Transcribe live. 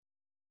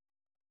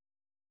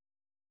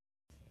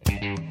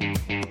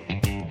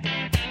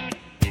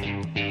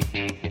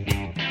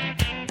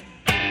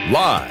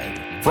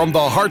Live from the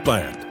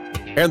heartland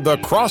and the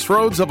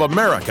crossroads of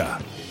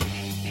America,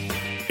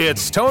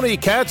 it's Tony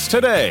Katz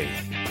Today.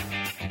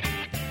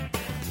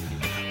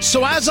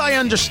 So as I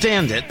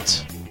understand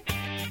it,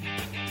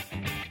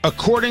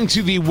 according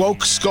to the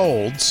woke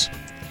scolds,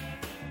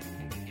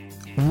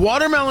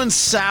 watermelon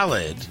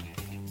salad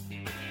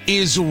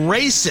is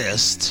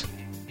racist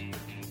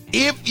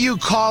if you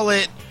call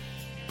it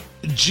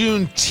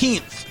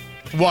Juneteenth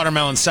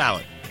watermelon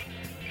salad.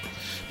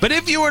 But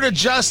if you were to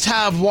just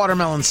have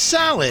watermelon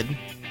salad,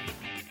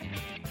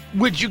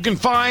 which you can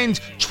find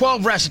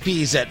 12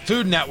 recipes at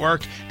Food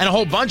Network and a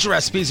whole bunch of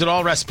recipes at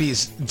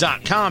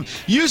allrecipes.com,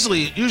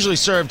 usually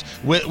served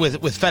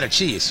with feta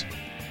cheese.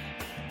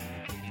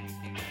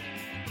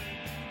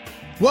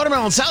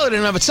 Watermelon salad in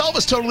and of itself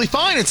is totally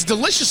fine. It's a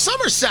delicious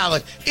summer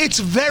salad. It's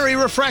very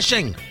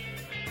refreshing.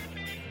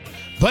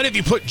 But if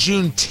you put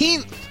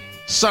Juneteenth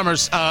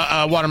summer's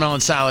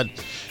watermelon salad,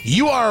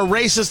 you are a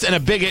racist and a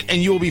bigot,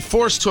 and you will be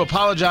forced to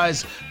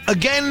apologize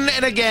again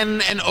and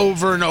again and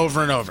over and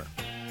over and over.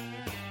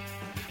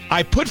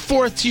 I put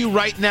forth to you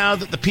right now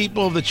that the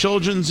people of the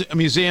Children's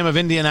Museum of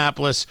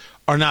Indianapolis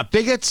are not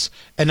bigots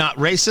and not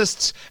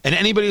racists, and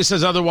anybody who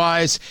says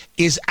otherwise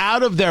is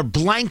out of their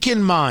blanking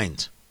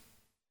mind.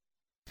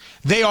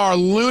 They are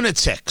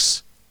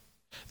lunatics.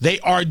 They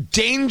are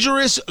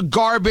dangerous,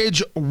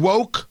 garbage,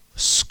 woke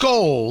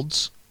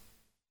scolds.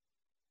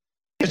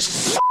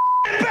 It's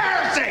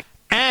embarrassing!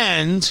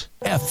 And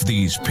F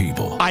these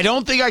people. I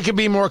don't think I could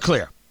be more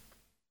clear.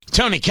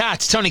 Tony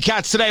Katz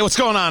Today. What's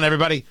going on,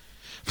 everybody?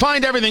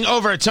 Find everything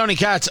over at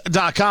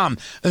TonyKatz.com.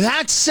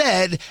 That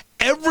said,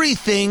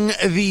 everything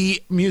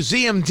the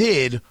museum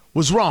did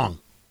was wrong.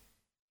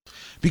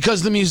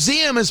 Because the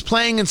museum is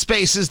playing in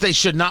spaces they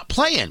should not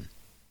play in.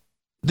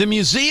 The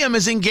museum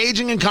is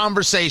engaging in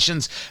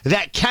conversations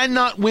that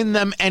cannot win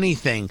them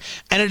anything.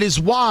 And it is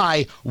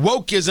why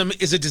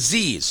wokeism is a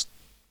disease.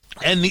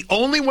 And the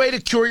only way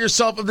to cure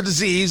yourself of the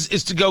disease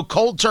is to go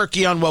cold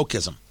turkey on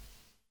wokeism.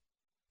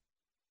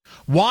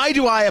 Why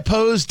do I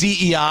oppose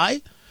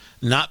DEI?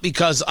 Not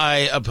because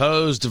I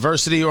oppose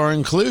diversity or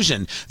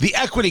inclusion. The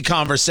equity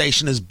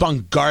conversation is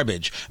bunk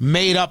garbage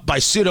made up by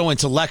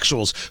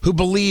pseudo-intellectuals who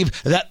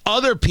believe that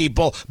other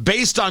people,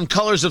 based on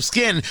colors of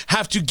skin,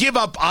 have to give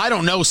up, I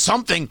don't know,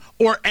 something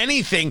or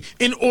anything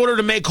in order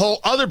to make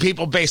whole other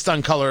people based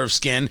on color of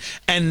skin.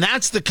 And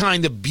that's the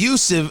kind of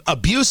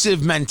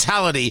abusive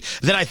mentality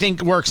that I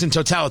think works in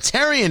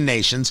totalitarian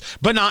nations,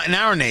 but not in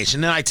our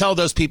nation. And I tell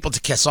those people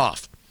to kiss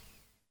off.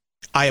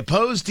 I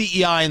oppose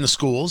DEI in the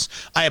schools.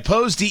 I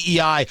oppose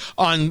DEI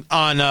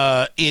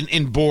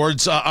in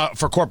boards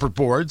for corporate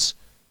boards.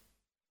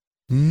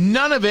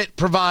 None of it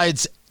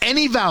provides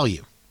any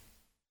value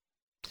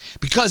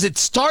because it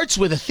starts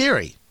with a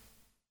theory.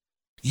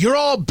 You're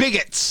all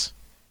bigots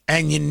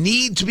and you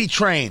need to be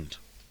trained.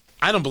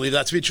 I don't believe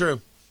that to be true.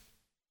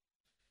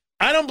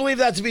 I don't believe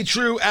that to be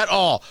true at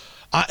all.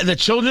 The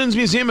Children's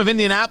Museum of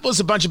Indianapolis,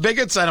 a bunch of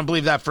bigots? I don't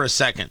believe that for a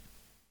second.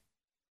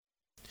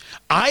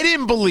 I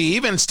didn't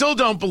believe and still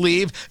don't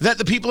believe that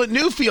the people at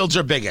Newfields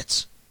are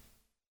bigots.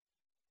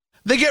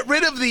 They get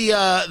rid of the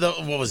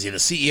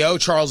CEO,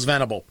 Charles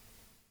Venable,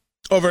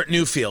 over at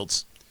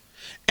Newfields.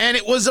 And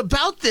it was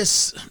about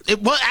this.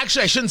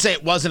 Actually, I shouldn't say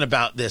it wasn't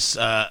about this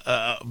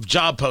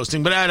job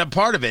posting, but I had a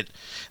part of it.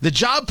 The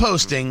job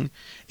posting,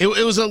 it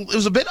was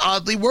a bit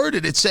oddly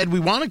worded. It said, we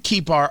want to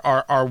keep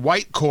our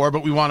white core,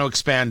 but we want to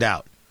expand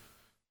out.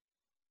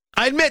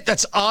 I admit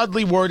that's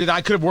oddly worded.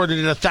 I could have worded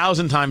it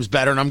 1,000 times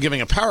better, and I'm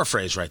giving a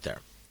paraphrase right there.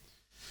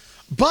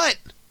 But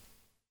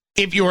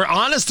if you were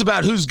honest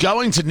about who's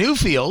going to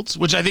Newfields,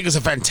 which I think is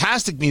a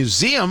fantastic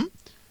museum,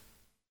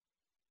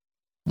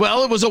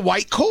 well, it was a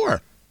white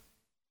core.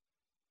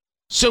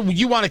 So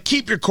you want to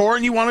keep your core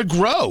and you want to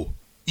grow.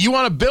 You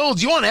want to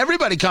build. You want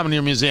everybody coming to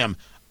your museum.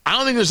 I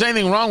don't think there's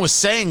anything wrong with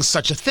saying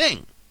such a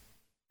thing.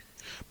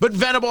 But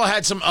Venable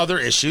had some other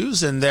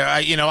issues, and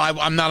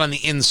I'm not on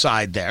the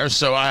inside there,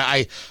 so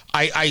I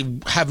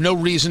have no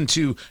reason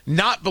to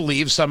not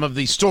believe some of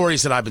the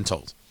stories that I've been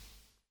told.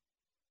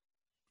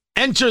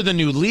 Enter the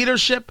new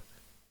leadership,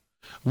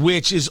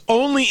 which is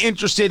only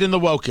interested in the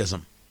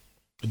wokeism.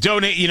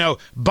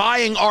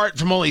 Buying art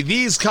from only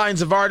these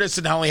kinds of artists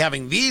and only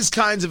having these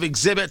kinds of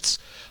exhibits.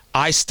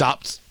 I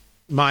stopped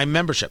my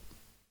membership.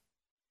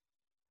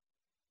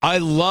 I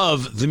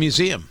love the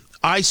museum.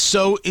 I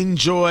so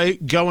enjoy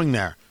going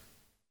there.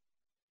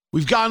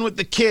 We've gone with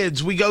the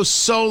kids. We go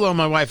solo,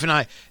 my wife and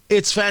I.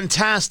 It's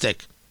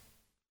fantastic.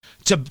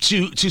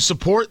 To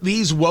support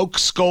these woke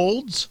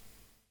scolds?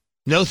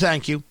 No,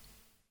 thank you.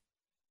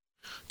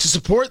 To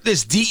support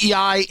this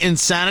DEI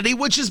insanity,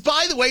 which is,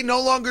 by the way,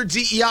 no longer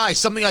DEI,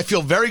 something I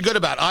feel very good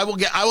about. I will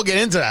get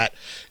into that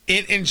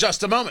in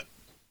just a moment.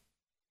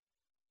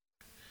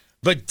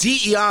 But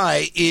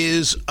DEI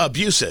is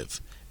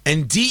abusive.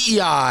 And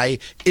DEI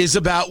is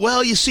about,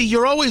 well, you see,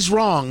 you're always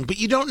wrong, but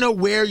you don't know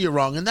where you're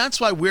wrong. And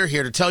that's why we're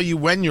here to tell you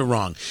when you're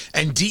wrong.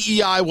 And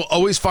DEI will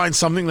always find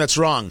something that's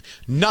wrong.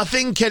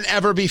 Nothing can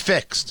ever be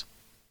fixed.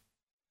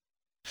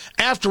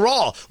 After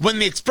all, when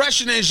the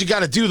expression is you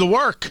got to do the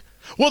work,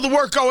 well, the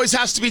work always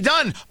has to be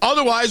done.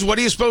 Otherwise, what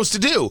are you supposed to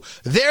do?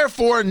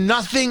 Therefore,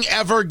 nothing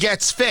ever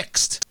gets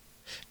fixed.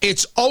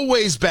 It's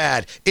always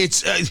bad.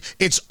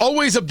 It's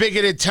always a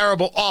bigoted,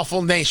 terrible,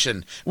 awful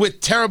nation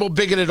with terrible,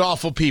 bigoted,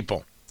 awful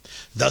people.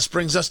 Thus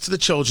brings us to the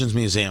Children's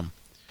Museum,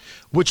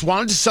 which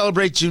wanted to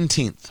celebrate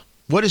Juneteenth.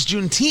 What is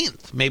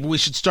Juneteenth? Maybe we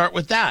should start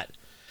with that.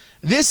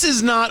 This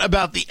is not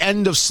about the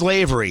end of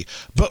slavery,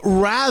 but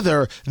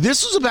rather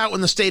this was about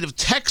when the state of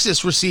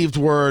Texas received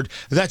word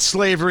that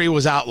slavery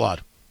was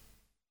outlawed.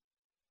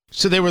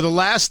 So they were the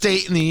last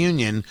state in the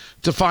Union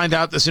to find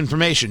out this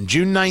information.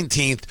 June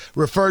 19th,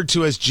 referred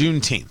to as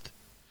Juneteenth.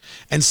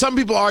 And some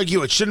people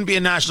argue it shouldn't be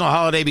a national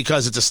holiday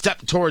because it's a step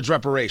towards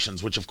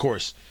reparations, which, of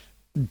course,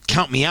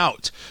 count me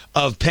out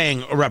of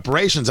paying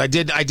reparations. I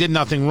did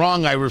nothing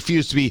wrong. I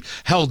refuse to be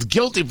held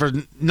guilty for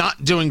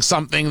not doing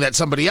something that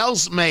somebody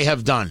else may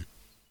have done.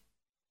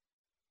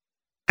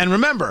 And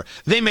remember,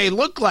 they may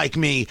look like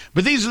me,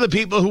 but these are the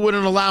people who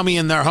wouldn't allow me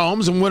in their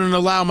homes and wouldn't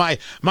allow my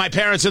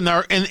parents in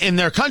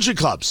their country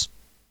clubs.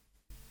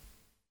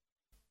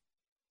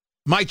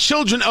 My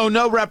children owe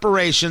no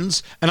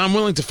reparations, and I'm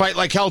willing to fight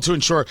like hell to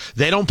ensure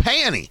they don't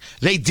pay any.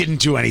 They didn't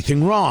do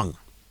anything wrong.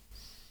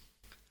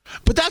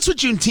 But that's what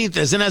Juneteenth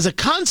is, and as a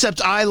concept,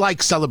 I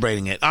like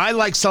celebrating it. I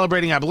like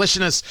celebrating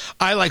abolitionists.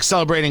 I like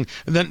celebrating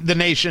the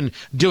nation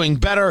doing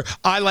better.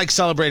 I like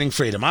celebrating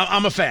freedom.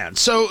 I'm a fan.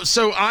 So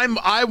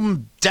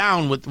I'm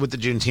down with the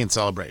Juneteenth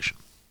celebration.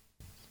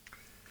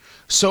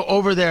 So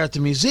over there at the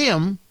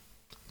museum,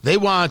 they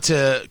want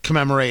to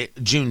commemorate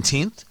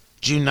Juneteenth,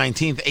 June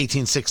 19th,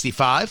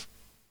 1865.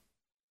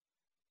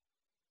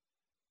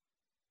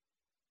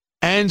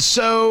 And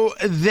so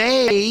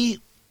they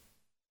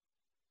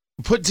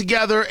put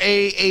together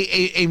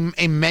a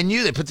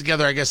menu. They put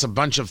together, I guess, a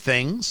bunch of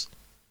things.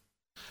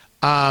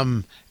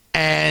 And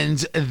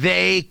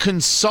they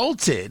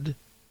consulted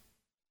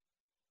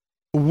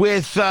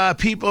with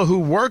people who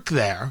work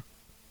there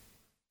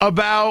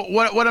about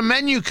what a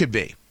menu could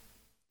be.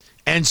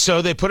 And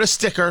so they put a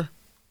sticker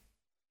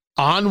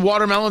on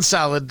watermelon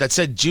salad that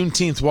said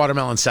Juneteenth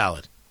watermelon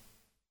salad.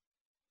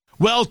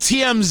 Well,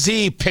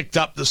 TMZ picked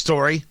up the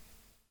story.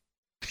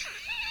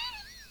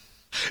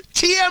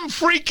 TM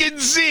freaking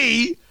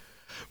Z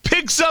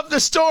picks up the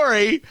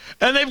story,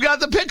 and they've got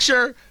the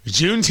picture,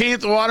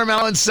 Juneteenth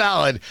watermelon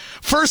salad.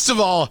 First of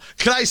all,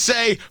 can I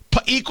say,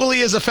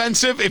 equally as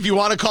offensive, if you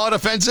want to call it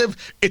offensive,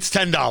 it's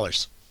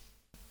 $10.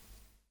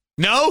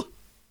 No?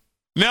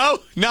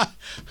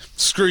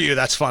 Screw you,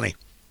 that's funny.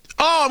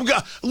 Oh, I'm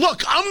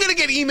going to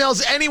get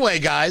emails anyway,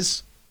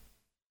 guys.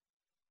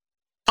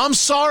 I'm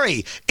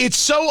sorry. It's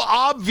so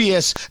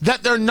obvious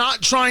that they're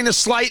not trying to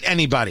slight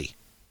anybody.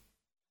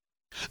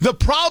 The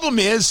problem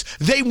is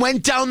they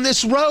went down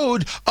this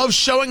road of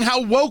showing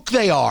how woke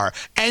they are.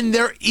 And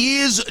there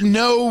is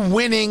no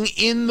winning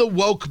in the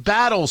woke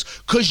battles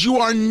because you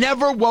are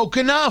never woke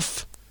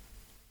enough.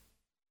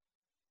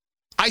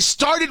 I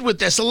started with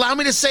this. Allow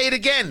me to say it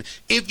again.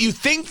 If you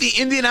think the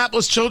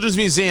Indianapolis Children's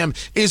Museum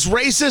is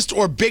racist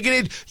or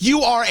bigoted,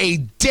 you are a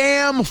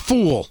damn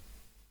fool.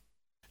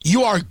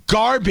 You are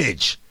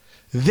garbage.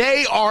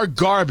 They are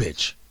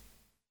garbage.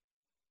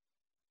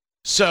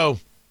 So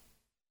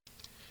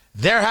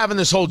they're having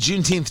this whole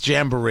Juneteenth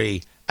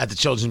jamboree at the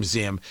Children's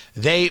Museum.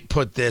 They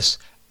put this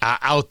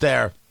out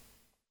there,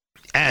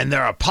 and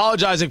they're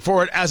apologizing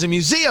for it as a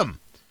museum.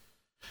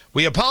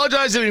 We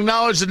apologize and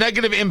acknowledge the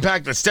negative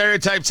impact that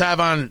stereotypes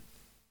have on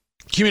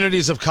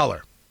communities of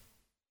color.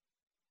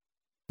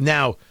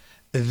 Now,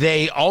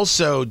 they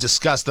also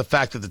discussed the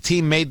fact that the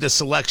team made this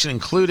selection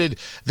included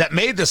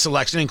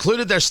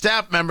their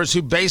staff members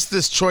who based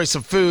this choice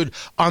of food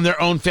on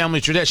their own family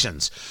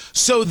traditions.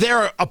 So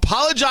they're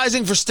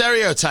apologizing for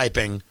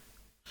stereotyping,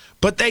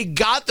 but they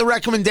got the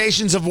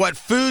recommendations of what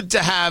food to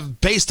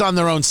have based on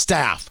their own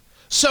staff.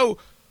 So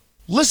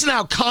listen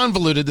how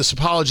convoluted this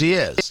apology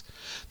is.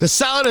 The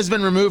salad has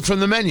been removed from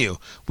the menu.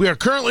 We are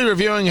currently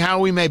reviewing how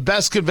we may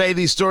best convey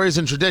these stories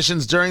and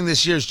traditions during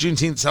this year's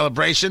Juneteenth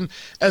celebration,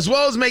 as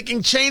well as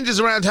making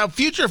changes around how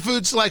future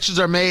food selections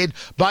are made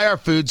by our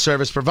food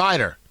service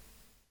provider.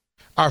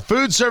 Our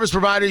food service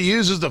provider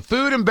uses the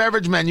food and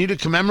beverage menu to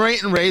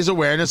commemorate and raise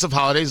awareness of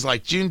holidays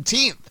like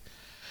Juneteenth.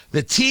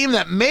 The team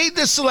that made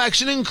this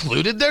selection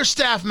included their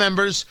staff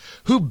members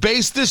who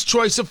based this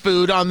choice of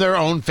food on their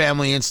own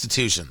family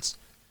institutions.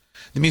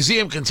 The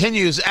museum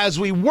continues as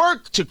we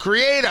work to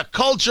create a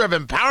culture of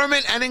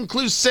empowerment and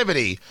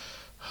inclusivity.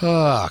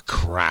 Ah,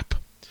 crap.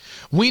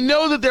 We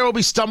know that there will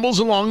be stumbles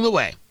along the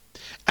way.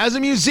 As a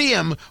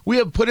museum, we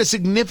have put a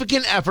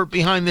significant effort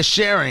behind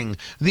sharing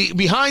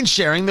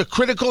the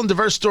critical and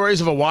diverse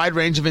stories of a wide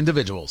range of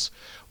individuals.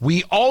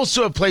 We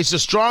also have placed a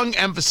strong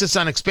emphasis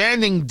on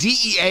expanding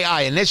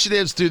DEAI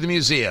initiatives through the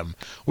museum.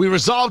 We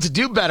resolve to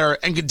do better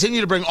and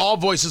continue to bring all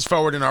voices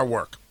forward in our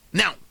work.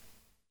 Now,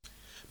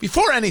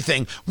 before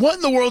anything, what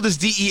in the world is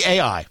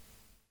DEAI?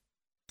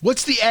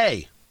 What's the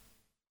A?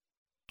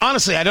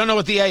 Honestly, I don't know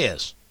what the A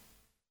is.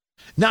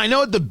 Now, I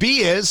know what the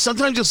B is.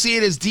 Sometimes you'll see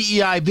it as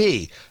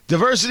DEIB.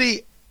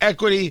 Diversity,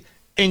 Equity,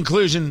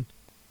 inclusion,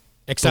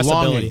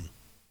 Accessibility.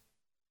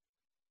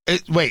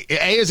 belonging. Wait,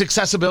 A is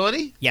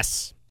accessibility?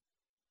 Yes.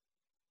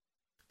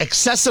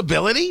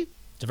 Accessibility?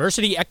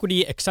 Diversity,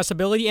 equity,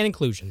 accessibility, and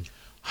inclusion.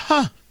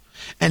 Huh.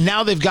 And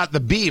now they've got the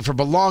B for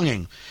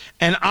belonging.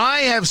 And I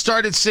have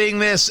started seeing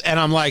this, and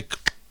I'm like,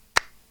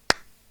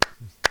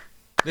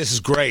 this is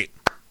great.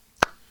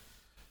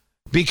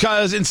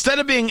 Because instead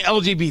of being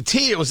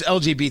LGBT, it was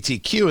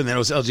LGBTQ, and then it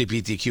was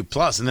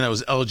LGBTQ+, and then it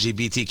was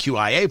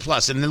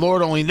LGBTQIA+, and the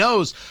Lord only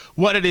knows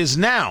what it is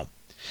now.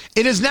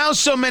 It is now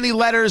so many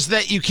letters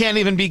that you can't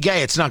even be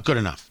gay. It's not good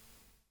enough.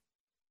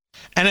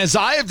 And as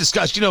I have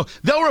discussed,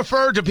 they'll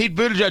refer to Pete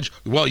Buttigieg,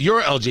 well,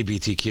 you're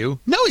LGBTQ.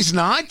 No, he's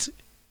not.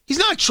 He's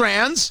not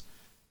trans.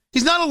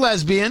 He's not a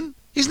lesbian.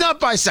 He's not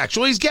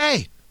bisexual. He's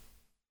gay.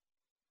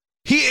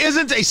 He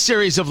isn't a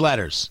series of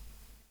letters.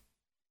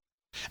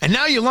 And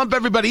now you lump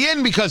everybody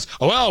in because,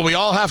 we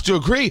all have to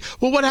agree.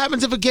 Well, what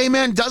happens if a gay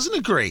man doesn't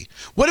agree?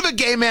 What if a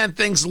gay man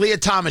thinks Leah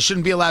Thomas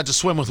shouldn't be allowed to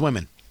swim with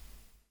women?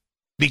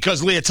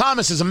 Because Leah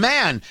Thomas is a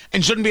man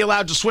and shouldn't be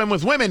allowed to swim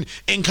with women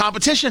in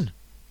competition.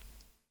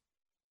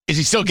 Is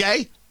he still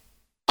gay?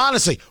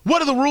 Honestly,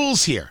 what are the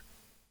rules here?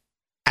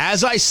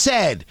 As I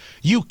said,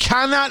 you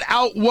cannot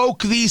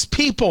out-woke these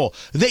people.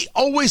 They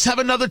always have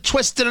another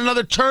twist and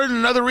another turn and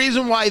another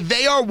reason why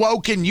they are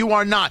woke and you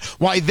are not.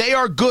 Why they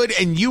are good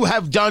and you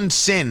have done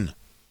sin.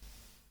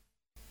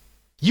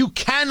 You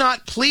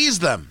cannot please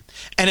them.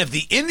 And if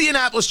the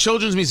Indianapolis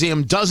Children's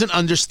Museum doesn't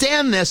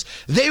understand this,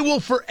 they will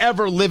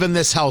forever live in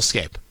this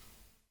hellscape.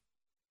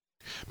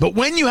 But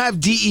when you have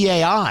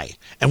DEAI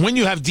and when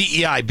you have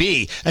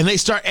DEIB and they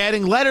start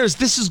adding letters,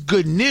 this is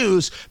good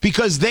news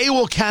because they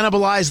will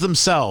cannibalize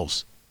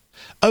themselves.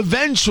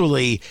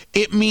 Eventually,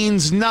 it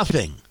means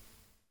nothing,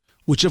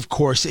 which of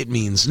course it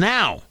means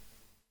now.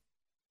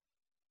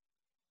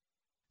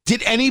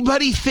 Did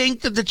anybody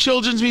think that the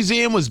Children's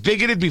Museum was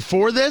bigoted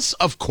before this?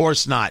 Of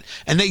course not.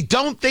 And they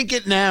don't think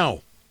it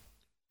now.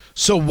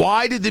 So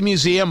why did the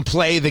museum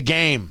play the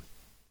game?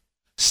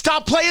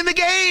 Stop playing the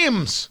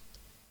games!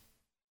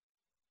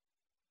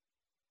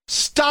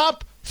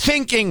 Stop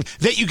thinking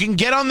that you can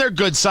get on their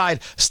good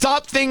side.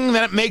 Stop thinking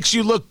that it makes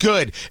you look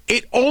good.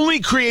 It only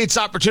creates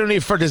opportunity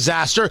for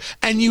disaster,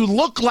 and you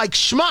look like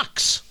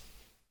schmucks.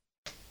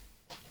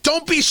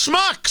 Don't be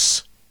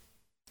schmucks.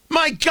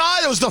 My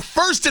God, it was the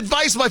first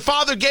advice my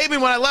father gave me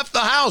when I left the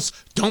house.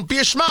 Don't be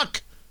a schmuck.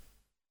 It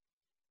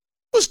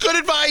was good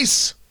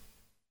advice.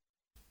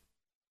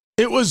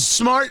 It was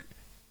smart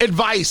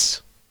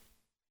advice.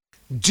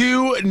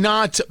 Do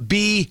not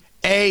be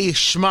a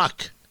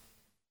schmuck.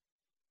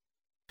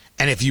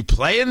 And if you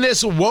play in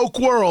this woke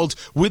world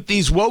with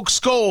these woke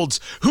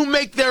scolds who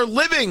make their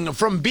living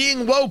from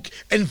being woke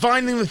and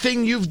finding the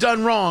thing you've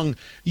done wrong,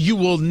 you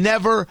will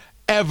never,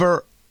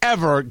 ever,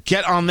 ever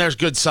get on their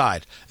good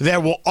side. There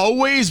will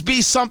always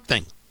be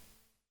something.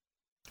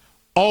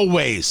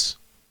 Always.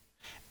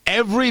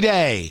 Every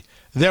day,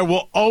 there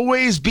will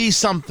always be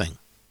something.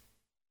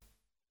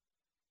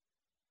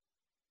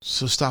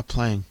 So stop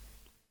playing.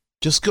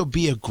 Just go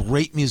be a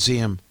great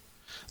museum.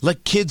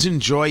 Let kids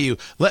enjoy you.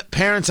 Let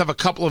parents have a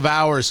couple of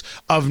hours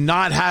of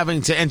not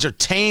having to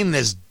entertain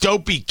this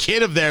dopey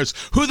kid of theirs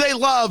who they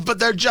love, but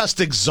they're just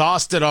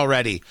exhausted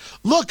already.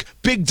 Look,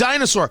 big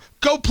dinosaur,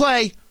 go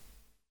play.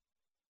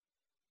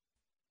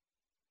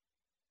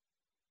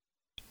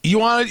 You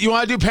want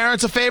to do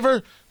parents a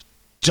favor?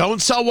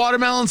 Don't sell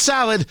watermelon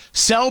salad.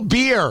 Sell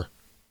beer.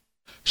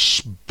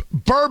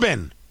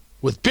 Bourbon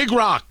with big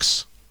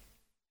rocks.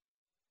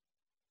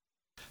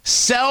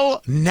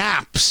 Sell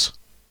naps.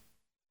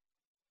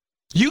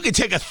 You can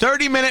take a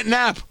 30-minute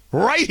nap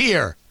right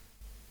here.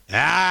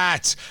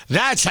 That's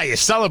how you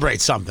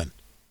celebrate something.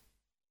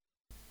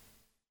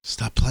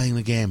 Stop playing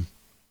the game.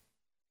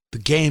 The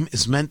game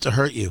is meant to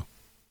hurt you.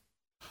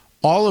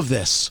 All of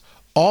this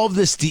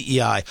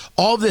DEI,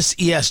 all this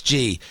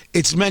ESG,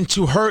 it's meant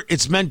to hurt,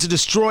 it's meant to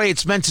destroy,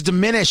 it's meant to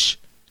diminish.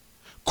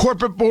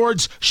 Corporate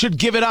boards should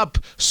give it up.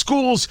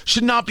 Schools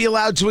should not be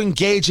allowed to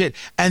engage it.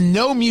 And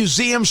no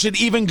museum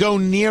should even go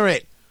near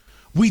it.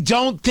 We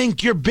don't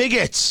think you're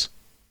bigots.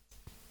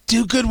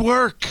 Do good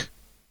work.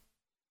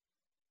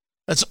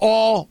 That's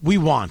all we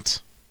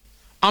want.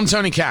 I'm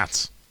Tony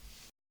Katz.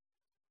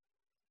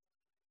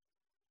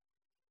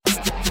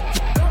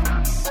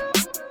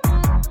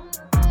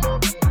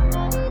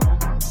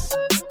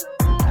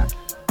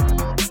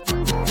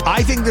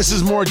 I think this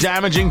is more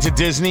damaging to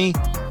Disney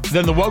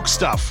than the woke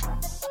stuff.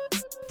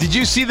 Did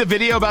you see the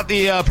video about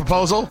the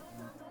proposal?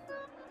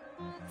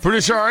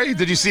 Producer Ari,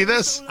 did you see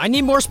this? I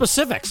need more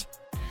specifics.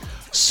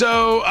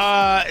 So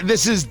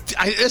this is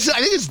I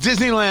think it's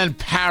Disneyland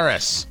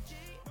Paris,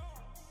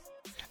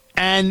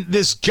 and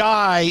this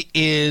guy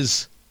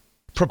is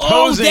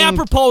proposing. Oh, that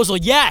proposal,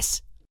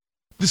 yes.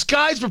 This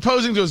guy's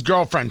proposing to his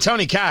girlfriend,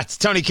 Tony Katz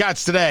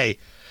today,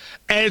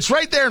 and it's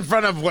right there in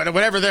front of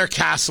whatever their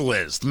castle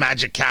is,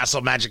 Magic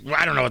Castle, I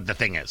don't know what the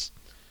thing is,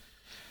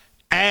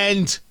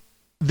 and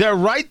they're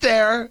right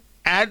there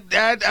at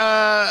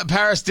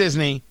Paris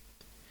Disney,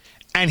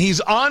 and he's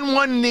on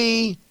one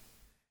knee,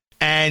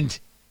 and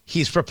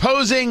he's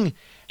proposing,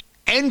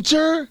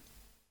 Enter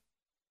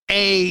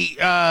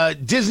a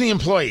Disney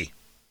employee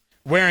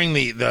wearing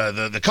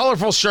the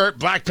colorful shirt,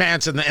 black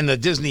pants, and the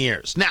Disney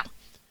ears. Now,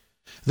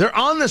 they're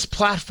on this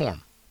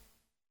platform,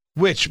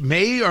 which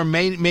may or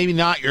maybe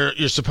not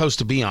you're supposed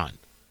to be on.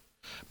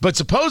 But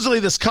supposedly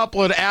this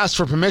couple had asked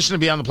for permission to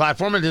be on the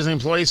platform, and Disney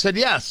employee said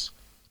yes.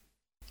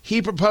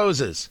 He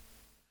proposes.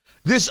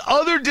 This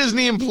other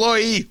Disney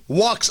employee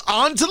walks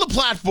onto the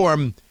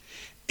platform,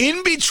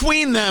 in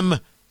between them,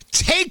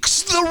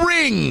 takes the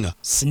ring.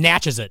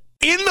 Snatches it.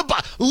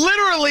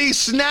 Literally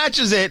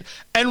snatches it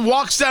and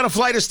walks down a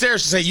flight of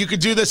stairs to say, you could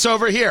do this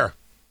over here.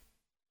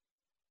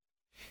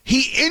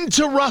 He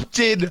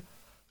interrupted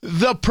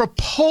the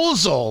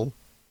proposal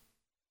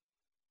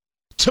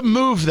to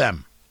move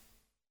them.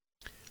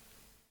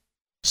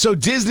 So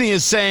Disney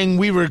is saying,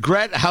 we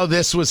regret how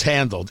this was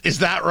handled. Is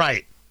that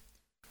right?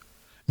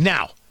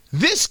 Now,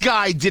 this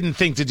guy didn't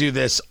think to do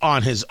this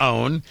on his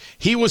own.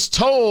 He was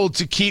told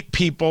to keep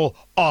people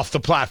off the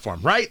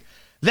platform, right?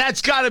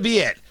 That's got to be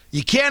it.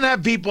 You can't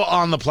have people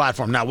on the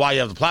platform. Now, while you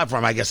have the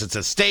platform, I guess it's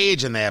a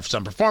stage and they have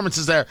some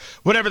performances there,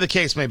 whatever the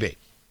case may be.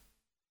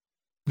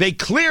 They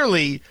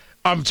clearly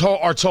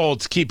are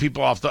told to keep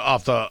people off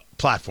the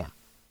platform.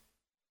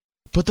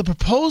 But the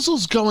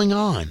proposal's going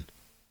on.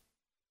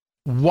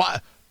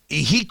 What?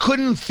 He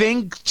couldn't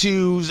think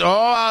to,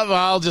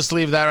 I'll just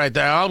leave that right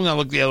there. I'm going to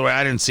look the other way.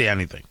 I didn't see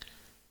anything.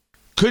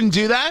 Couldn't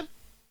do that?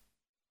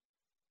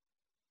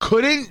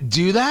 Couldn't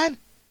do that?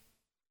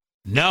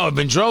 No, it's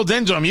been drilled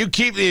into him. You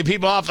keep the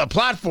people off the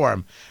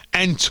platform,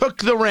 and took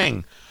the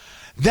ring.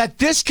 That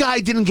this guy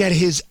didn't get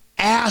his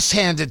ass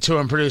handed to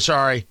him, producer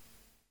Ari.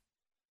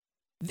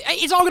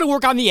 It's all going to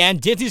work on the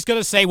end. Disney's going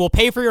to say, we'll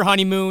pay for your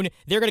honeymoon.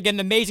 They're going to get an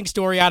amazing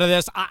story out of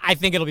this. I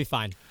think it'll be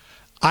fine.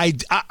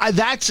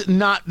 That's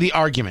not the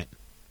argument.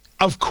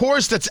 Of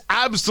course, that's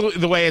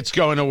absolutely the way it's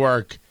going to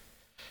work,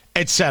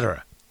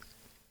 etc.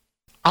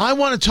 I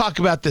want to talk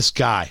about this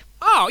guy.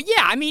 Oh,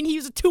 yeah. I mean,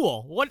 he's a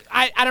tool. What?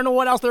 I don't know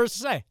what else there is to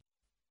say.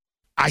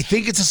 I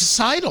think it's a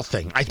societal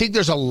thing. I think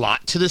there's a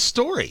lot to this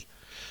story.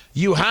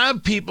 You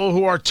have people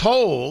who are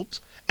told,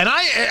 and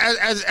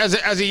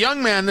as a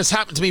young man, this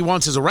happened to me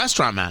once as a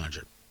restaurant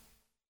manager.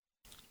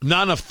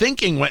 None of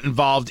thinking went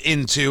involved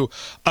into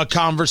a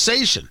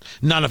conversation.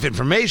 None of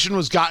information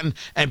was gotten,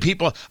 and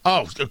people,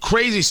 a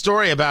crazy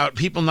story about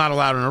people not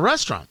allowed in a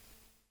restaurant.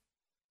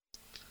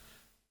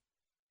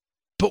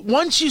 But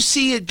once you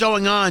see it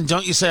going on,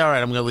 don't you say, all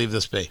right, I'm going to leave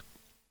this be.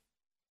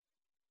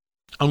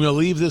 I'm going to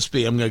leave this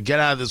be. I'm going to get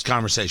out of this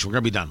conversation. We're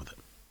going to be done with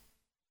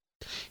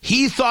it.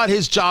 He thought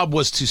his job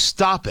was to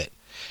stop it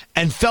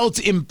and felt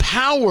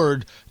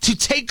empowered to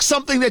take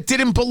something that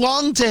didn't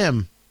belong to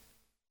him.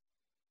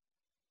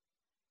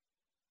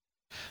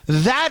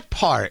 That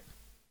part,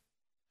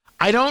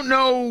 I don't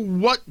know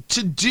what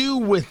to do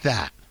with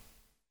that.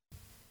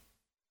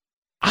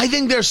 I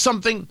think there's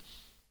something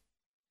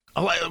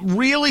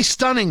really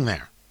stunning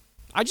there.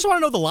 I just want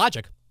to know the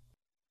logic.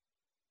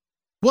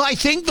 Well, I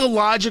think the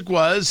logic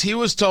was he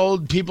was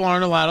told people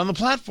aren't allowed on the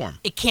platform.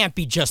 It can't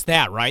be just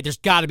that, right? There's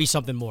got to be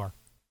something more.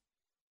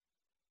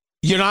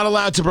 You're not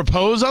allowed to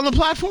propose on the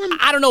platform?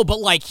 I don't know,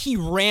 but he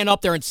ran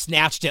up there and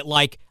snatched it.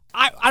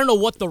 I don't know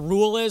what the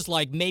rule is.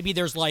 Maybe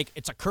there's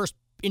it's a cursed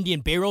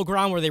Indian burial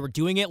ground where they were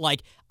doing it.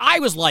 I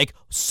was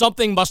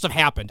something must have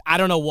happened. I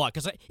don't know what,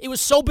 because it was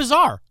so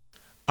bizarre.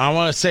 I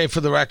want to say for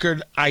the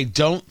record, I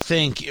don't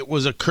think it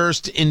was a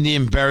cursed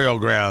Indian burial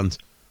ground.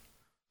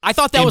 I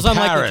thought that was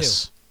unlikely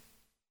Paris. too.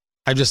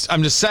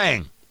 I'm just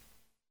saying.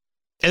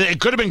 It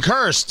could have been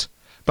cursed,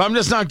 but I'm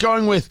just not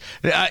going with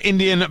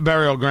Indian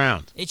burial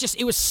ground.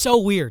 It was so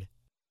weird.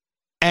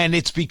 And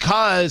it's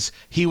because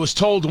he was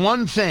told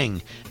one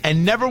thing,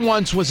 and never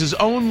once was his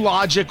own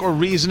logic or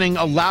reasoning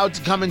allowed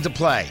to come into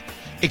play.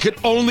 It could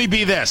only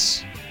be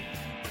this.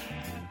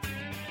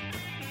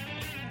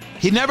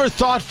 He never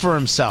thought for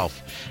himself.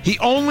 He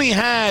only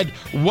had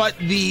what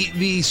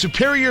the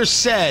superior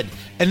said,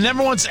 and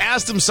never once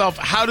asked himself,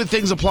 how do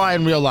things apply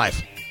in real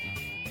life?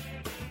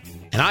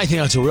 And I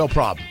think that's a real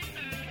problem.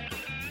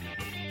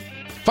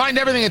 Find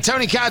everything at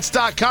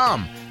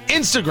TonyKatz.com.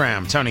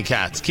 Instagram, Tony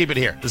Katz. Keep it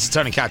here. This is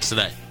Tony Katz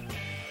Today.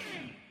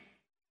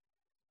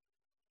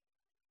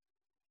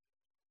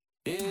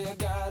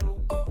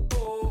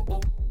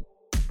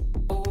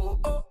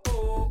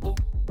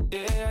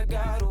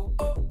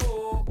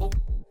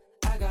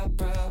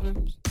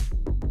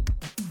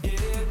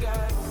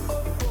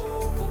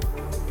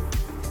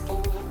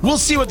 We'll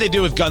see what they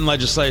do with gun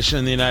legislation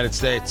in the United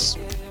States.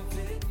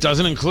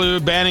 Doesn't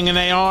include banning an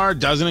AR,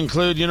 doesn't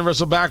include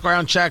universal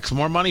background checks,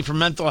 more money for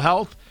mental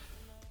health.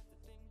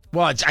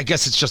 Well, I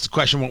guess it's just a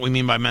question of what we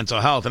mean by mental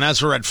health. And as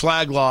for red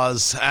flag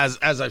laws, as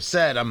I've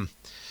said,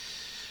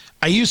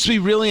 I used to be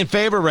really in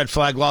favor of red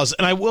flag laws,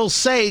 and I will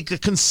say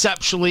that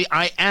conceptually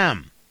I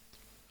am.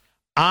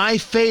 I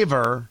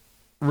favor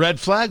red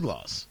flag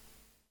laws.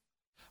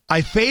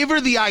 I favor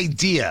the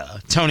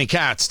idea, Tony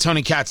Katz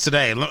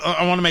Today.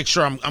 I want to make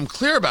sure I'm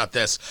clear about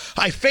this.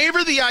 I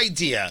favor the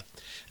idea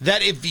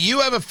that if you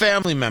have a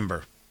family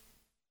member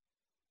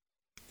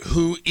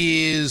who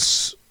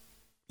is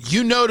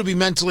you know to be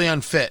mentally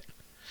unfit,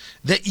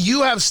 that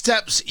you have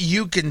steps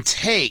you can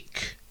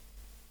take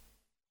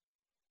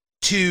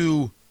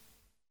to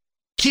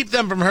keep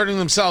them from hurting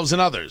themselves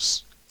and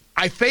others.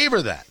 I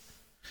favor that.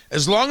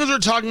 As long as we're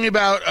talking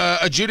about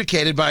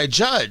adjudicated by a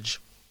judge,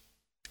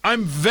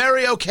 I'm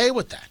very okay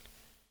with that.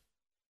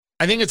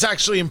 I think it's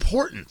actually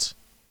important.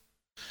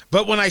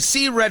 But when I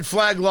see red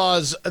flag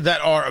laws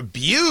that are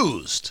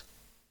abused,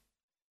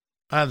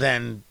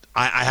 then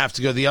I have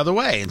to go the other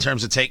way in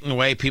terms of taking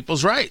away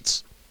people's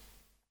rights.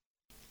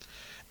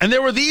 And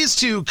there were these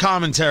two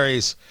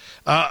commentaries,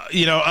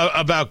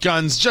 about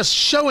guns just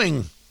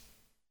showing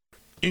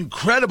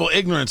incredible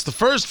ignorance. The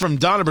first from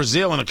Donna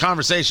Brazile in a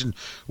conversation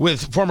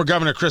with former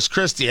Governor Chris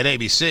Christie at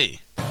ABC.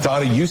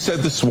 Donna, you said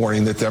this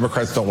morning that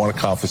Democrats don't want to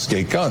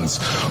confiscate guns.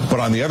 But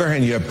on the other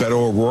hand, you have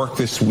Beto O'Rourke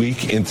this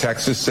week in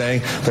Texas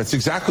saying that's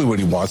exactly what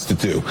he wants to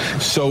do.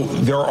 So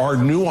there are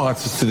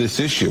nuances to this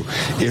issue.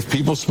 If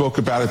people spoke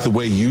about it the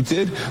way you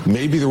did,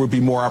 maybe there would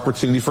be more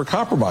opportunity for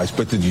compromise.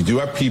 But did you do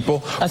have people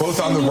both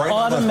on the right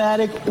and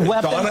automatic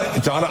weapon?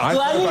 Donna, I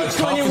thought about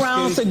 20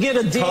 rounds to get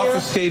a deer.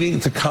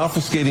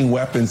 Confiscating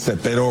weapons that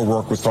Beto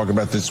O'Rourke was talking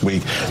about this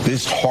week.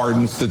 This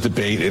hardens the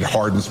debate. It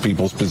hardens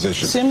people's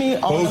position.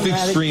 Both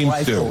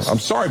extremes do. I'm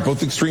sorry,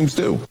 both extremes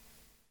do.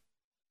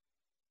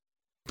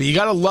 But you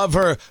got to love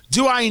her.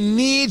 Do I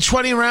need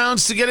 20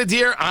 rounds to get a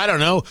deer? I don't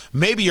know.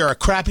 Maybe you're a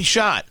crappy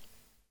shot.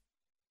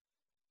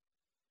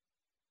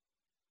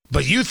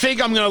 But you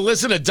think I'm going to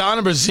listen to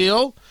Donna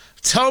Brazile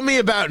tell me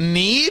about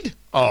need?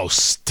 Oh,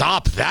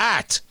 stop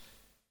that.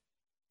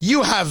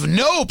 You have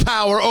no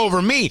power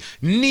over me.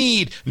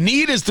 Need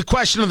is the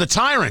question of the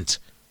tyrant.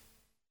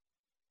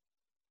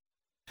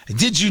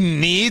 Did you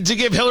need to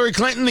give Hillary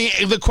Clinton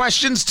the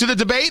questions to the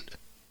debate?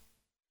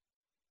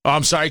 Oh,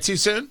 I'm sorry, too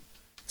soon?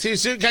 Too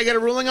soon? Can I get a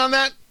ruling on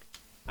that?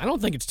 I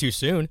don't think it's too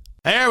soon.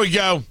 There we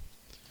go.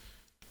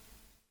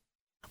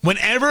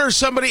 Whenever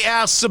somebody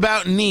asks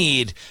about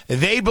need,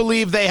 they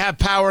believe they have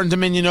power and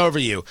dominion over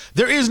you.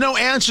 There is no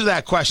answer to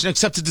that question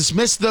except to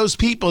dismiss those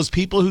people as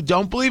people who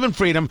don't believe in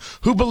freedom,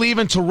 who believe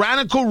in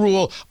tyrannical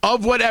rule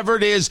of whatever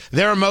it is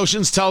their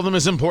emotions tell them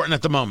is important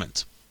at the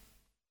moment.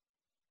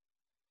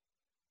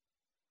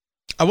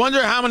 I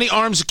wonder how many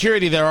armed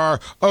security there are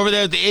over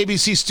there at the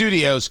ABC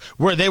studios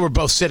where they were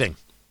both sitting.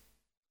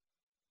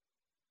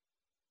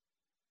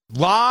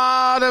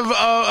 Lot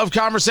of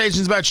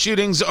conversations about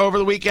shootings over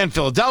the weekend.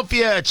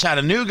 Philadelphia,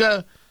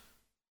 Chattanooga.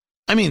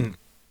 I mean,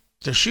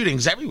 there's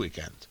shootings every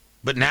weekend.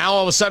 But now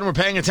all of a sudden we're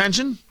paying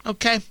attention?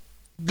 Okay,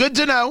 good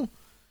to know.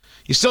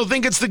 You still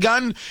think it's the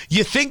gun?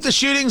 You think the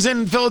shootings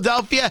in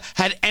Philadelphia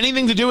had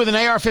anything to do with an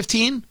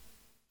AR-15? And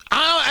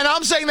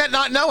I'm saying that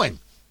not knowing.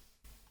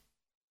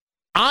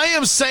 I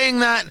am saying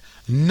that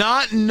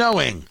not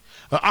knowing.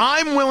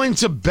 I'm willing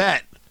to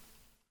bet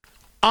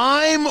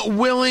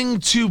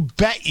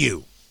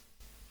you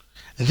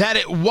that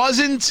it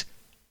wasn't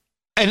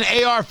an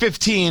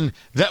AR-15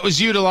 that was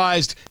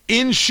utilized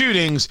in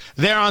shootings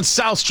there on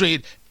South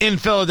Street in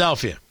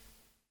Philadelphia.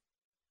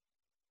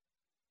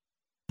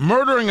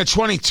 Murdering a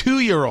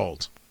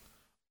 22-year-old,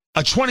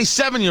 a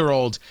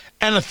 27-year-old,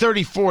 and a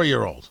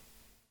 34-year-old.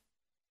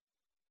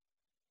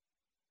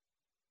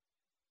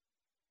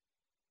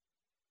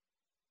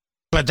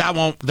 But that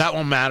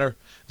won't matter.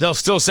 They'll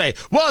still say,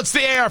 well, it's the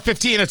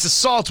AR-15, it's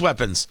assault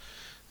weapons.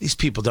 These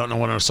people don't know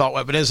what an assault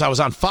weapon is. I was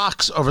on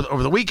Fox over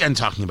the weekend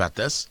talking about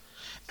this,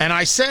 and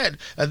I said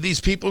these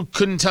people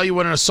couldn't tell you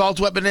what an assault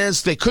weapon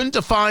is. They couldn't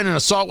define an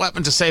assault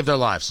weapon to save their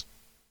lives,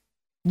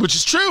 which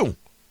is true.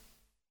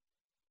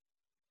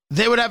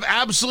 They would have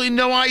absolutely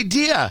no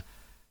idea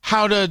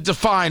how to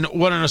define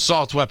what an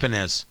assault weapon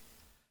is.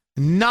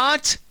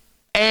 Not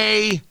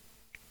a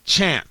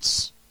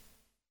chance.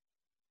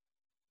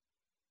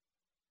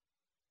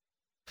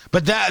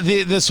 But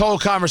this whole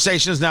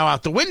conversation is now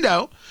out the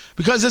window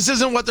because this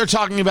isn't what they're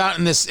talking about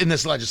in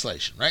this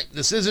legislation, right?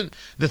 This isn't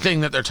the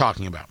thing that they're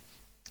talking about.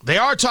 They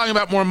are talking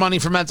about more money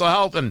for mental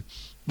health, and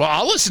well,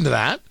 I'll listen to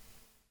that.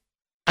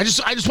 I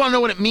just want to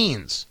know what it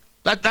means.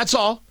 That's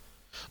all.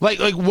 Like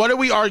what are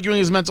we arguing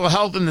is mental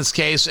health in this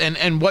case,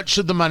 and what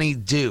should the money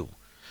do?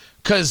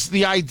 Because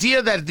the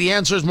idea that the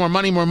answer is more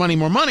money, it's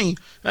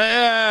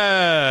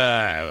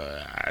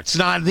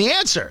not the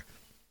answer.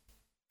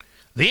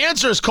 The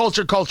answer is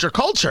culture.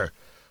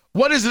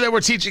 What is it that we're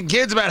teaching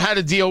kids about how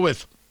to deal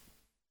with,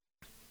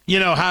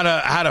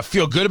 how to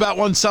feel good about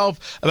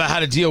oneself, about how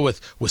to deal with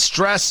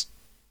stress,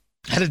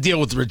 how to deal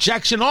with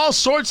rejection, all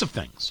sorts of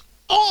things.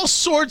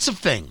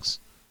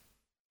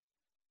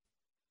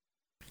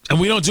 And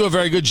we don't do a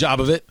very good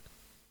job of it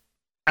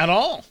at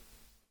all.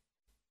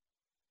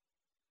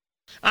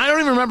 I don't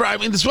even remember. I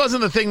mean, this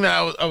wasn't the thing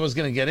that I was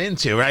going to get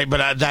into, right?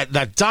 But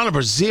that Donna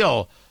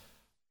Brazile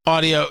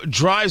audio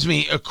drives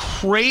me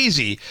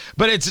crazy,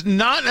 but it's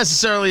not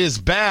necessarily as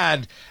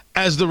bad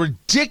as the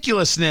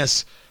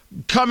ridiculousness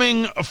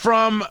coming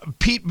from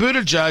Pete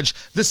Buttigieg,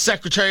 the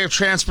Secretary of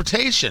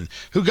Transportation,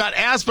 who got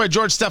asked by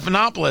George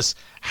Stephanopoulos,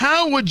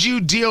 how would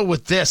you deal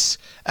with this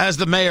as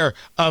the mayor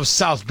of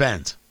South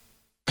Bend?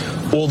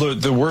 Well,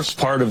 the worst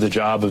part of the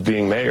job of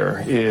being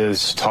mayor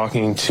is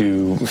talking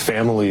to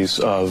families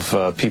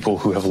of people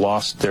who have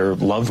lost their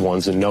loved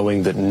ones and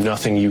knowing that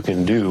nothing you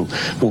can do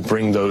will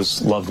bring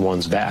those loved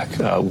ones back.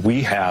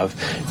 We have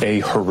a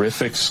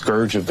horrific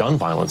scourge of gun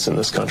violence in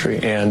this country.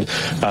 And,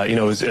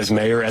 as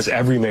mayor, as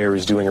every mayor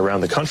is doing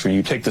around the country,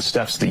 you take the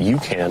steps that you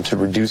can to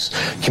reduce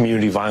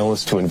community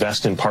violence, to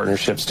invest in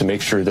partnerships, to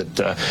make sure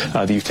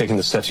that you've taken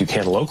the steps you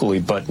can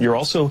locally. But you're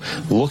also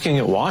looking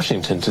at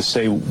Washington to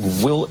say,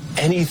 will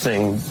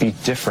anything be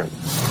different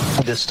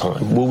this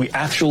time? Will we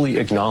actually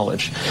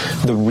acknowledge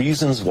the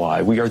reasons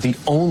why we are the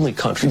only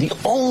country, the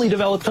only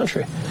developed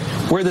country,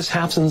 where this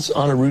happens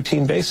on a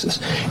routine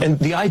basis? And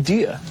the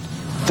idea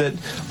that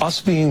us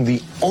being the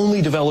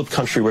only developed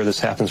country where this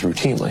happens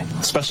routinely,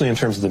 especially in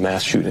terms of the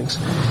mass shootings,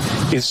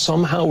 is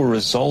somehow a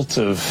result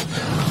of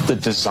the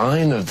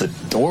design of the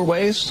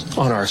doorways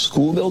on our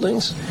school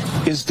buildings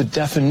is the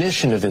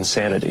definition of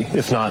insanity,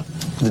 if not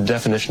the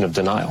definition of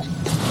denial.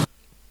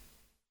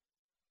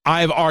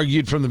 I've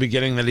argued from the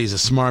beginning that he's a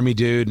smarmy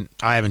dude.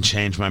 I haven't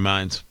changed my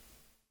mind.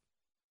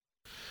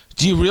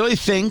 Do you really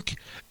think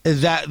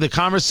that the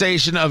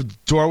conversation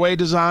of doorway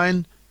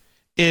design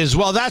is,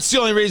 well, that's the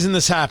only reason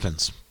this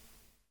happens?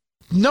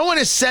 No one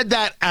has said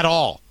that at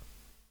all.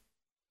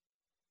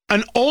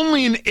 And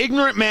only an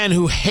ignorant man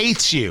who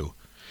hates you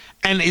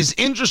and is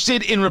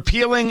interested in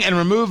repealing and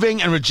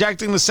removing and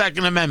rejecting the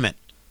Second Amendment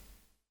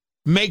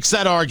makes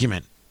that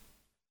argument.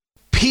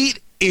 Pete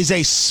is a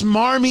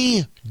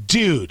smarmy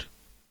dude.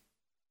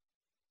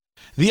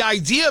 The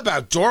idea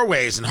about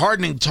doorways and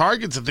hardening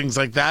targets and things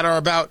like that are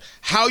about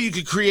how you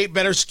could create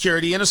better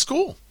security in a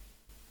school.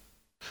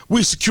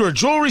 We secure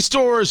jewelry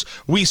stores.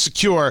 We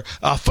secure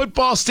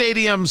football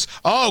stadiums.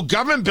 Oh,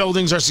 government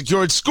buildings are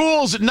secured.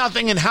 Schools,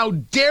 nothing. And how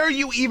dare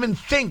you even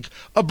think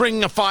of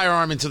bringing a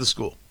firearm into the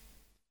school?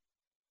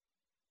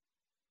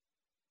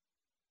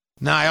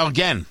 Now,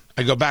 again,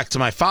 I go back to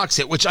my Fox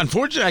hit, which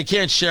unfortunately I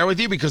can't share with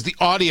you because the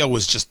audio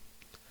was just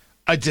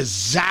a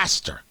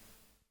disaster.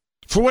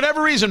 For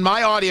whatever reason,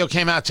 my audio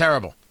came out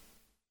terrible,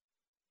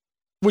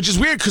 which is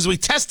weird because we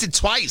tested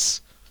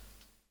twice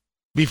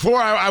before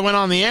I went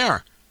on the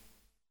air.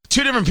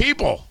 Two different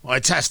people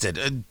I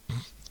tested.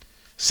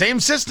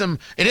 Same system.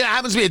 It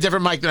happens to be a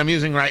different mic than I'm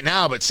using right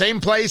now, but same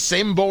place,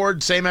 same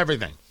board, same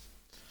everything.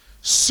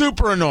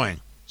 Super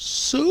annoying.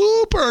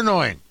 Super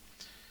annoying.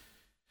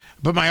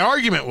 But my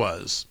argument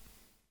was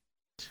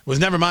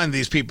never mind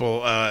these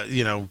people,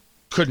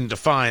 couldn't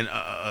define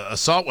an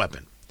assault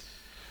weapon.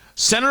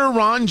 Senator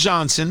Ron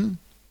Johnson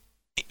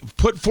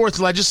put forth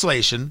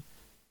legislation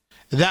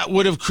that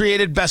would have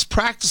created best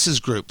practices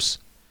groups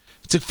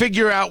to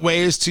figure out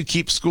ways to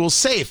keep schools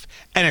safe.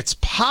 And it's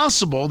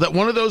possible that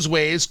one of those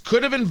ways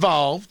could have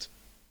involved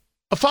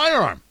a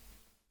firearm.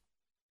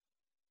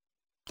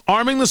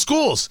 Arming the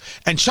schools.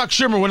 And Chuck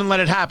Schumer wouldn't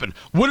let it happen.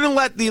 Wouldn't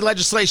let the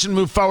legislation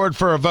move forward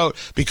for a vote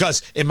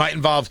because it might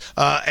involve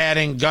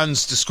adding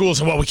guns to schools.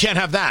 And, well, we can't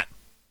have that.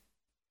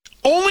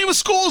 Only with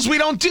schools we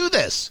don't do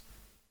this.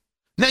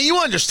 Now, you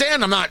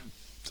understand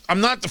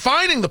I'm not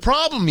defining the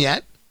problem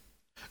yet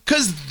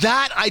because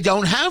that I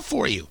don't have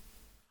for you.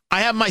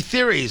 I have my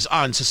theories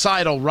on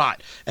societal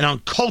rot and on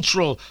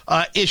cultural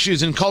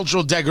issues and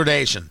cultural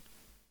degradation.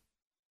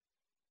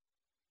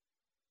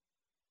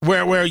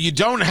 Where you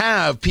don't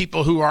have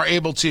people who are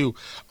able to,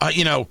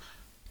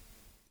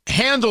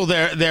 handle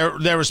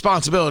their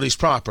responsibilities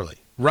properly,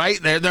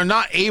 right? They're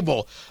not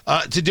able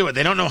to do it.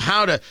 They don't know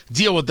how to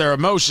deal with their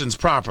emotions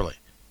properly.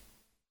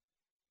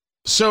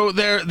 So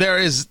there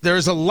is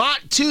a lot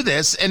to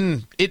this,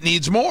 and it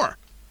needs more.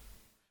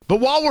 But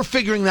while we're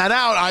figuring that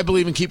out, I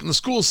believe in keeping the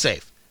schools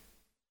safe.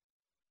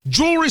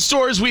 Jewelry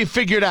stores we've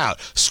figured out.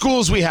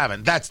 Schools we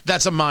haven't.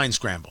 That's a mind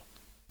scramble.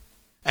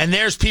 And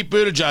there's Pete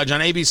Buttigieg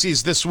on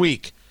ABC's This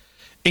Week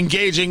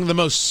engaging the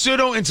most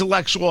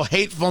pseudo-intellectual,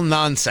 hateful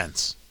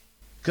nonsense.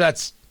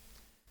 That's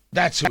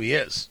who he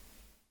is.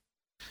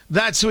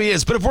 That's who he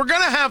is. But if we're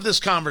going to have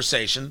this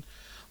conversation,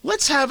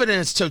 let's have it in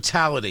its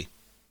totality.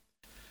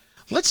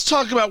 Let's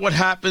talk about what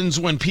happens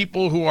when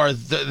people who are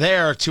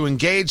there to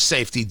engage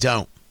safety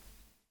don't.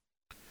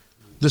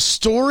 The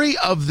story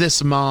of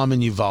this mom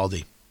in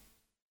Uvalde.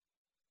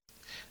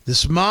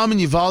 This mom in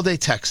Uvalde,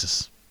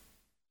 Texas,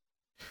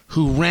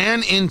 who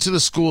ran into the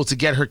school to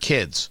get her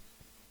kids.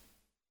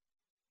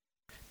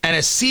 And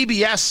as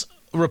CBS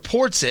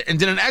reports it, and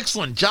did an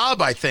excellent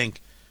job, I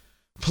think,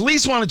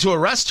 police wanted to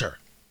arrest her.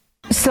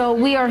 So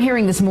we are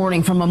hearing this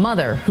morning from a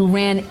mother who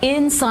ran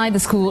inside the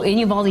school in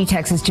Uvalde,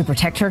 Texas to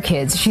protect her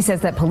kids. She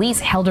says that police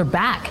held her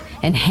back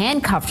and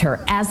handcuffed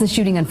her as the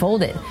shooting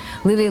unfolded.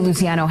 Lilia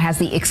Luciano has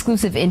the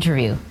exclusive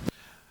interview.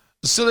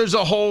 So there's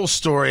a whole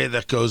story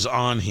that goes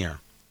on here,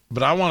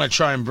 but I want to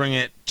try and bring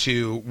it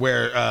to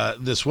where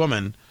this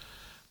woman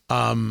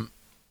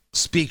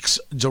speaks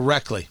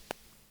directly.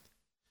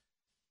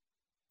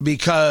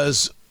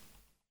 Because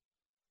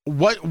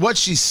what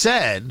she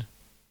said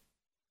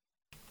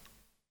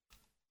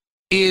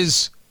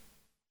is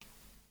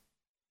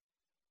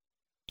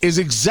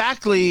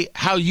exactly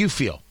how you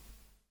feel.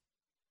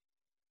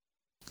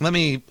 Let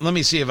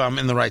me see if I'm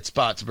in the right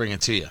spot to bring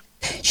it to you.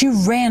 She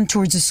ran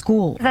towards the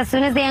school. As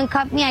soon as they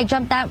uncuffed me, I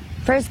jumped that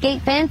first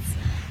gate fence.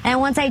 And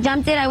once I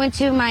jumped it, I went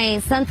to my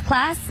son's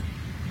class.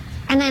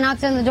 And I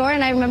knocked on the door,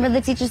 and I remember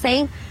the teacher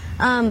saying,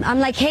 I'm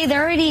like, hey,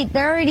 they're already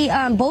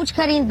bolt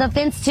cutting the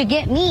fence to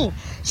get me.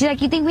 She's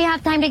like, you think we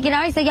have time to get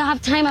out? I said, y'all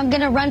have time. I'm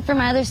going to run for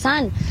my other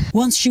son.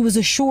 Once she was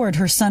assured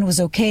her son was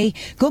okay,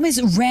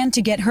 Gomez ran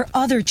to get her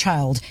other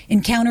child,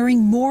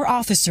 encountering more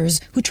officers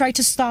who tried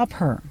to stop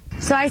her.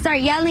 So I start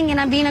yelling, and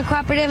I'm being a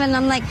cooperative, and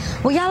I'm like,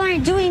 well, y'all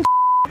aren't doing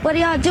what are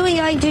y'all doing?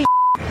 Y'all ain't doing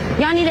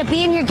Y'all need to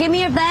be in here. Give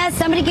me your vest.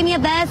 Somebody give me a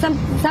vest.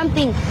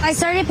 Something. I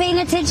started paying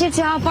attention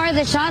to how far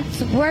the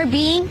shots were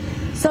being,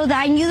 so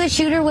that I knew the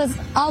shooter was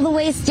all the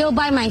way still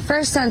by my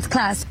first son's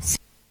class.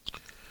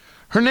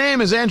 Her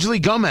name is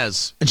Angelique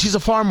Gomez, and she's a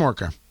farm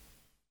worker.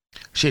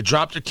 She had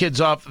dropped her kids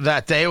off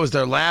that day. It was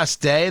their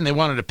last day, and they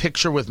wanted a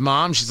picture with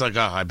mom. She's like,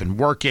 oh, I've been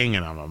working,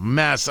 and I'm a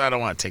mess. I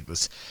don't want to take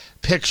this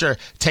picture.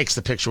 Takes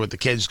the picture with the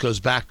kids, goes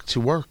back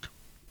to work.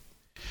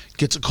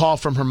 Gets a call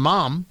from her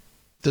mom,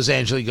 does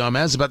Angelique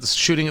Gomez, about the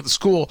shooting at the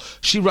school.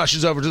 She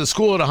rushes over to the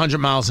school at 100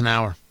 miles an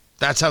hour.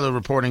 That's how the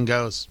reporting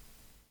goes.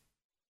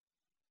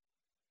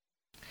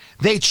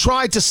 They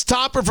tried to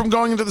stop her from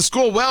going into the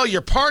school. Well,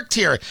 you're parked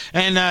here,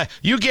 and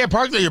you can't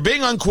park there. You're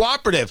being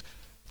uncooperative.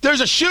 There's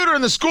a shooter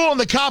in the school, and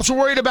the cops were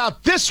worried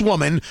about this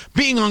woman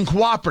being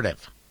uncooperative.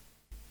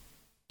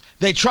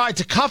 They tried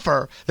to cuff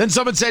her. Then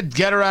someone said,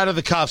 get her out of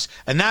the cuffs.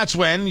 And that's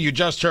when, you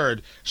just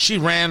heard, she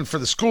ran for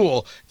the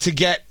school to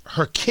get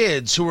her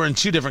kids who were in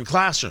two different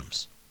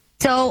classrooms.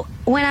 So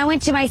when I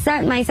went to my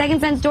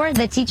second son's door,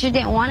 the teacher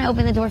didn't want to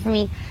open the door for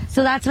me.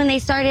 So that's when they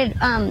started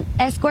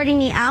escorting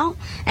me out.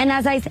 And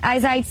as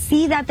I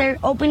see that they're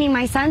opening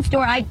my son's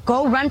door, I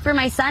go run for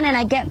my son and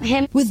I get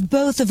him. With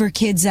both of her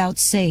kids out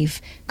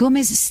safe,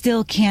 Gomez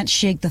still can't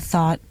shake the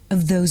thought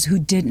of those who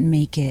didn't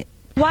make it.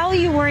 While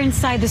you were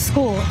inside the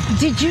school,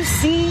 did you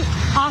see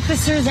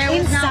officers there was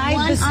inside not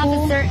one the school?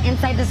 Officer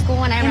inside the school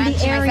when I ran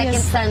to my second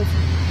son's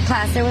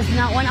class. There was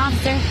not one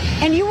officer.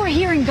 And you were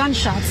hearing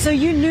gunshots, so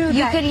you knew you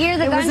that could hear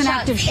the it gunshots. was an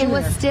active shooter. It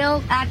was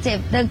still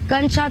active. The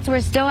gunshots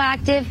were still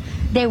active.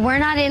 They were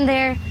not in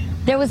there.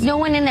 There was no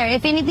one in there.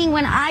 If anything,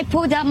 when I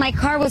pulled up, my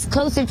car was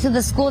closer to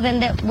the school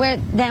than where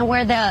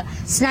the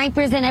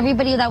snipers and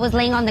everybody that was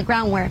laying on the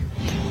ground were.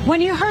 When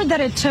you heard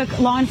that it took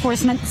law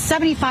enforcement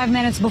 75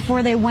 minutes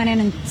before they went in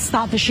and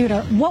stopped the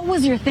shooter, what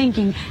was your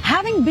thinking,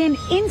 having been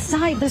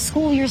inside the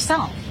school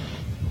yourself?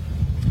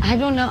 I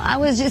don't know. I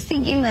was just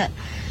thinking that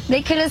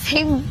they could have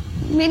saved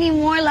many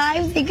more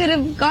lives. They could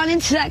have gone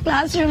into that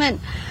classroom and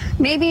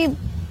maybe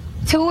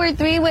 2 or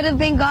 3 would have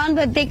been gone,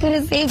 but they could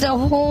have saved the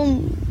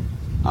whole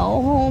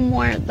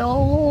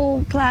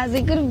class.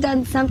 They could have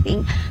done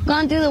something.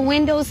 Gone through the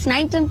window,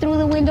 sniped them through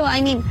the window.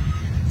 I mean,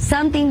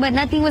 something, but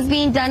nothing was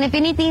being done. If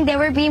anything, they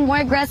were being more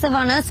aggressive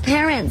on us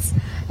parents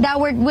that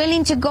were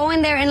willing to go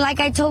in there. And like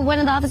I told one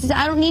of the officers,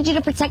 I don't need you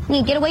to protect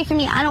me. Get away from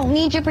me. I don't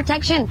need your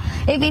protection.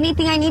 If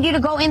anything, I need you to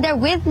go in there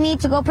with me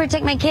to go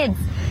protect my kids.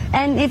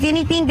 And if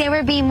anything, they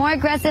were being more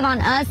aggressive on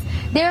us.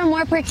 They were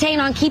more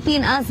pertained on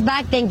keeping us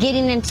back than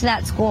getting into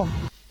that school.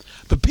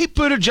 But Pete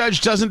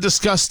Buttigieg doesn't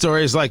discuss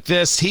stories like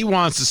this. He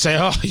wants to say,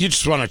 oh, you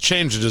just want to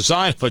change the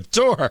design of a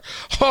door.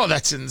 Oh,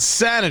 that's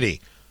insanity.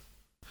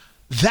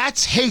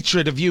 That's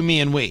hatred of you,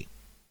 me, and we.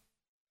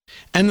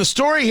 And the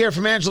story here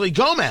from Angelique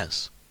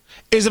Gomez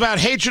is about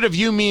hatred of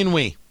you, me, and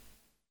we.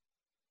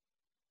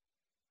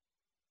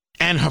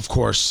 And, of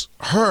course,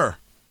 her.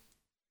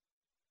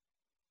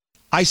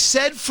 I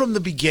said from the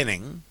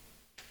beginning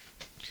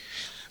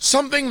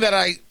something that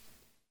I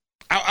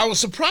was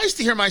surprised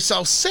to hear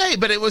myself say,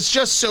 but it was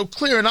just so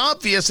clear and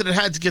obvious that it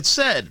had to get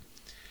said.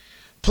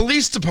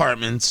 Police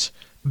departments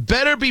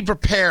better be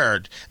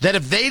prepared that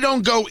if they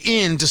don't go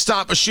in to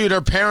stop a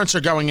shooter, parents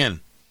are going in.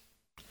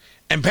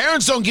 And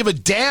parents don't give a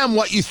damn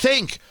what you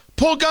think.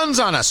 Pull guns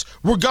on us.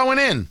 We're going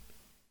in.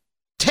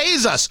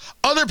 Tase us.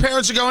 Other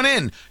parents are going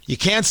in. You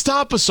can't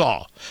stop us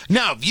all.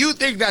 Now, if you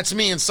think that's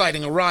me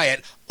inciting a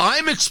riot,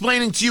 I'm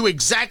explaining to you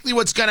exactly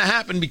what's going to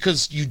happen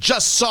because you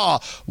just saw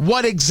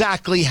what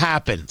exactly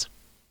happened.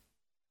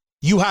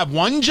 You have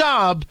one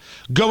job.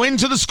 Go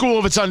into the school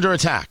if it's under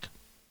attack.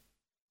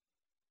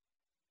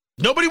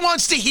 Nobody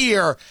wants to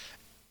hear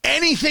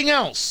anything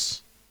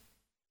else.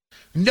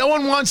 No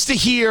one wants to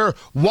hear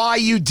why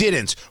you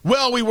didn't.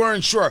 Well, we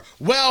weren't sure.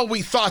 Well,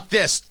 we thought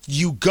this.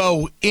 You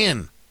go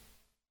in.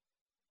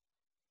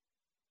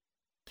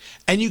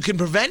 And you can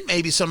prevent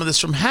maybe some of this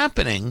from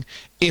happening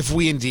if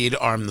we indeed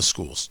arm the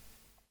schools.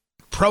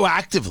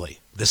 Proactively.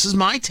 This is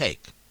my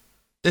take.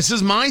 This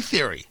is my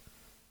theory.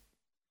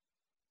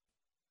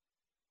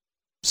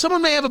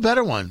 Someone may have a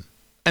better one.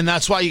 And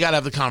that's why you got to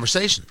have the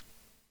conversation.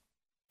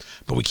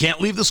 But we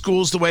can't leave the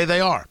schools the way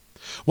they are.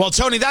 Well,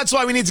 Tony, that's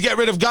why we need to get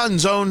rid of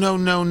guns. Oh,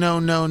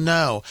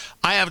 no.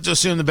 I have to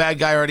assume the bad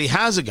guy already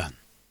has a gun.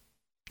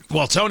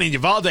 Well, Tony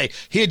Uvalde,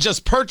 he had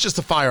just purchased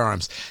the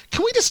firearms.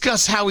 Can we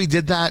discuss how he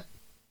did that?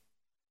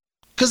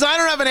 Because I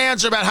don't have an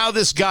answer about how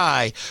this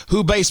guy,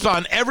 who based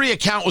on every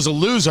account was a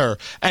loser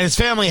and his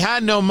family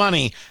had no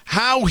money,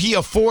 how he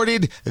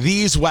afforded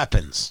these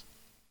weapons.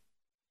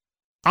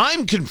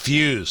 I'm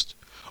confused.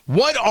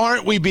 What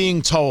aren't we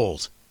being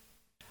told?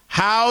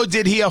 How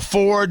did he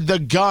afford the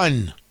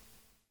gun?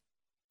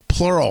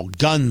 Plural,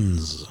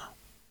 guns.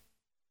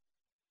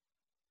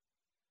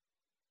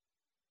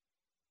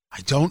 I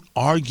don't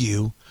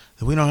argue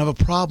that we don't have a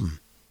problem.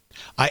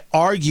 I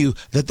argue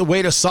that the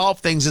way to solve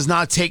things is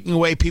not taking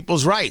away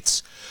people's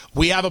rights.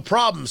 We have a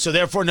problem, so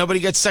therefore nobody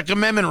gets Second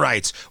Amendment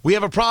rights. We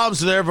have a problem,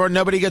 so therefore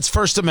nobody gets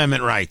First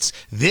Amendment rights.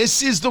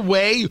 This is the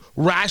way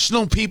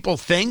rational people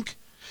think.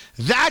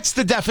 That's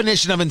the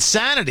definition of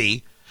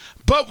insanity.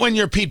 But when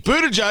you're Pete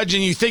Buttigieg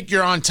and you think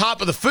you're on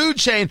top of the food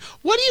chain,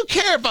 what do you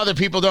care if other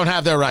people don't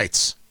have their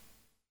rights?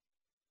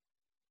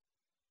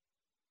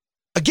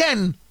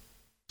 Again,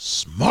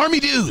 smarmy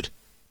dude.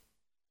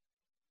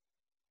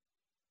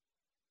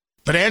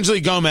 But Angela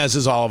Gomez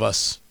is all of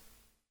us.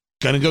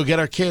 Gonna go get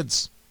our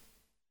kids.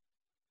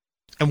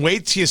 And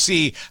wait till you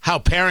see how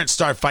parents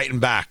start fighting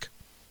back.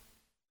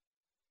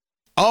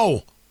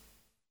 Oh,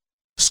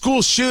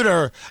 school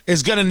shooter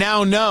is gonna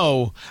now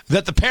know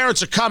that the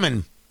parents are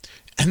coming.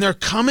 And they're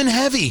coming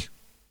heavy.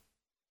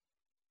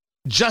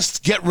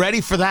 Just get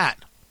ready for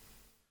that.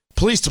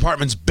 Police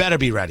departments better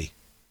be ready.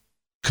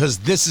 Because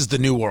this is the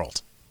new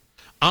world.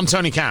 I'm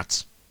Tony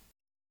Katz.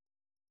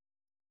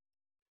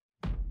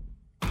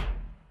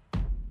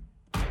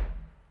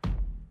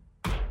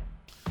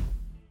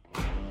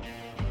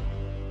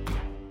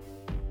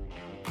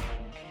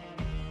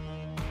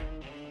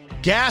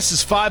 Gas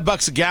is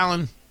 $5 a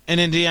gallon in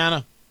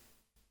Indiana.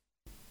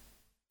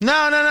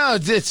 No.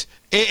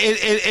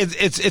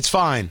 It's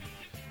fine.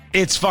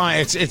 It's fine.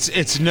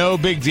 It's no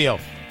big deal.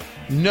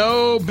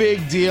 No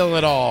big deal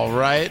at all,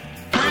 right?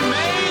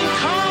 Remain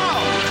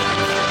calm.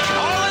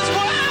 All is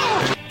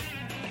well.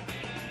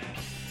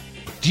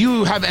 Do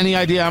you have any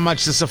idea how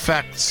much this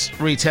affects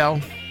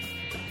retail?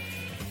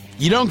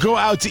 You don't go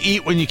out to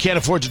eat when you can't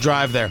afford to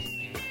drive there.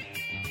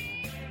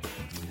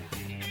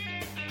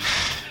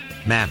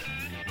 Man,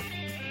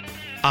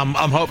 I'm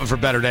hoping for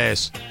better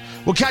days.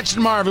 We'll catch you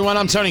tomorrow, everyone.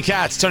 I'm Tony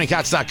Katz,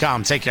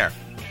 TonyKatz.com. Take care.